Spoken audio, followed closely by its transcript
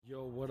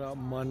What up,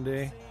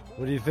 Monday?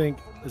 What do you think?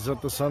 Is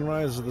that the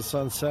sunrise or the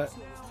sunset?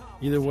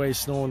 Either way,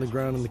 snow on the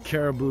ground in the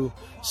Caribou.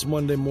 It's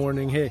Monday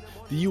morning. Hey,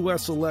 the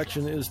U.S.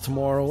 election is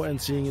tomorrow,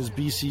 and seeing as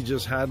BC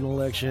just had an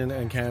election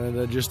and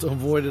Canada just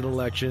avoided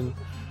election,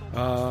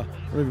 I'm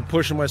going to be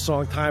pushing my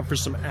song Time for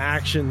Some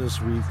Action this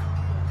week,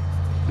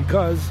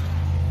 because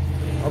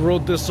I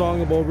wrote this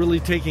song about really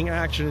taking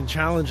action and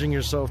challenging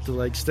yourself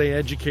to stay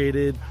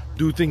educated,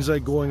 do things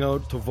like going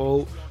out to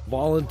vote,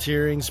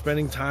 volunteering,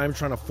 spending time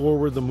trying to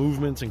forward the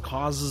movements and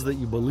causes that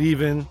you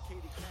believe in.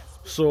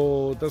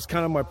 So that's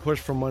kind of my push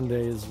for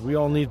Monday, is we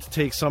all need to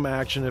take some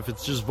action. If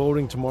it's just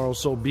voting tomorrow,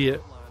 so be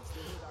it.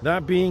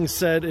 That being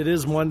said, it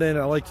is Monday, and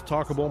I like to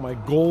talk about my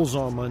goals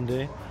on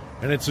Monday,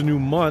 and it's a new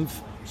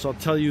month, so I'll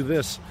tell you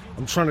this.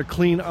 I'm trying to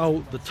clean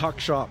out the tuck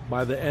shop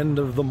by the end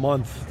of the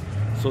month.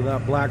 So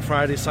that Black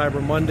Friday,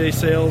 Cyber Monday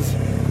sales,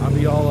 I'll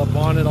be all up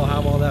on it. I'll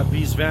have all that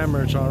Beast Van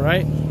merch, all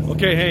right?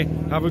 Okay, hey,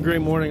 have a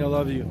great morning. I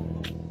love you.